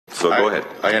So go ahead.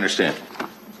 I understand.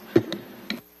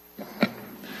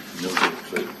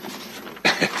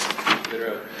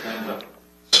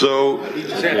 So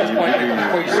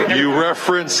you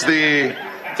reference the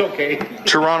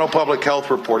Toronto Public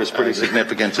Health Report is pretty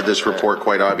significant to this report,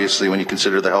 quite obviously, when you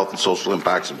consider the health and social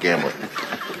impacts of gambling.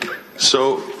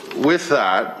 So with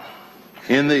that,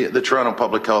 in the Toronto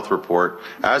Public Health Report,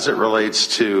 as it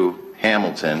relates to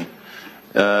Hamilton,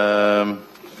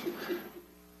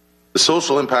 the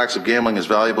social impacts of gambling is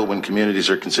valuable when communities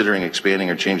are considering expanding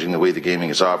or changing the way the gaming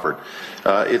is offered.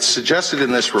 It's suggested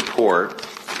in this report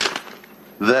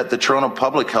that the Toronto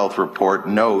Public Health Report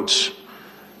notes,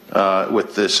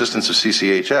 with the assistance of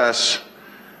CCHS,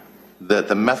 that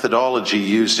the methodology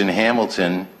used in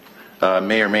Hamilton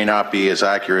may or may not be as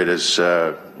accurate as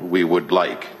we would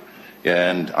like.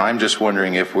 And I'm just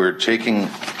wondering if we're taking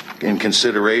in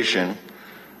consideration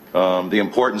the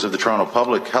importance of the Toronto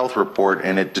Public Health Report,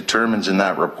 and it determines in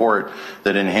that report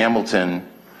that in Hamilton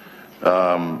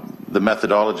the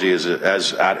methodology is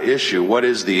as at issue. What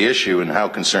is the issue, and how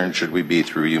concerned should we be,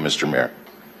 through you, Mr. Mayor?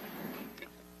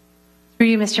 Through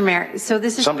you, Mr. Mayor. So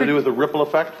this is something to do with the ripple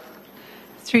effect?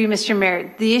 Through you, Mr.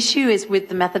 Mayor. The issue is with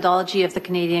the methodology of the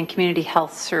Canadian Community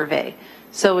Health Survey.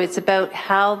 So it's about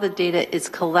how the data is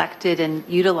collected and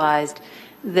utilized,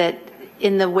 that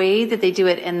in the way that they do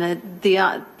it, and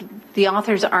the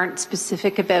authors aren't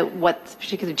specific about what the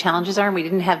particular challenges are, and we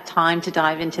didn't have time to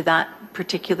dive into that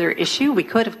particular issue. We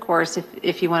could, of course,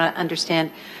 if you want to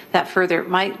understand that further.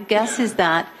 My guess is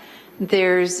that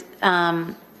there's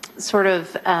sort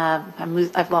of,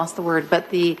 I've lost the word, but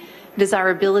the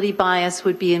desirability bias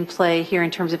would be in play here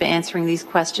in terms of answering these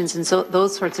questions, and so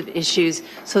those sorts of issues,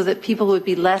 so that people would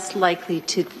be less likely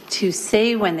to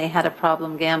say when they had a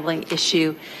problem gambling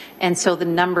issue, and so the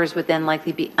numbers would then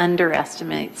likely be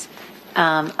underestimates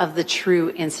of the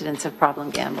true incidence of problem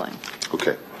gambling.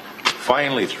 Okay.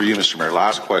 Finally, through you, Mr. Mayor,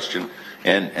 last question,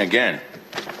 and again,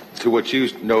 to what you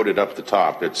noted up the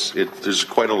top, there's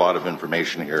quite a lot of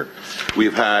information here.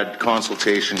 We've had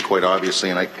consultation, quite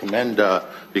obviously, and I commend,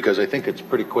 because I think it's a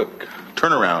pretty quick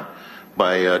turnaround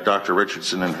by Dr.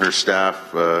 Richardson and her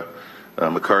staff,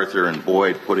 MacArthur and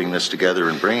Boyd, putting this together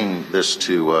and bringing this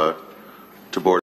to board.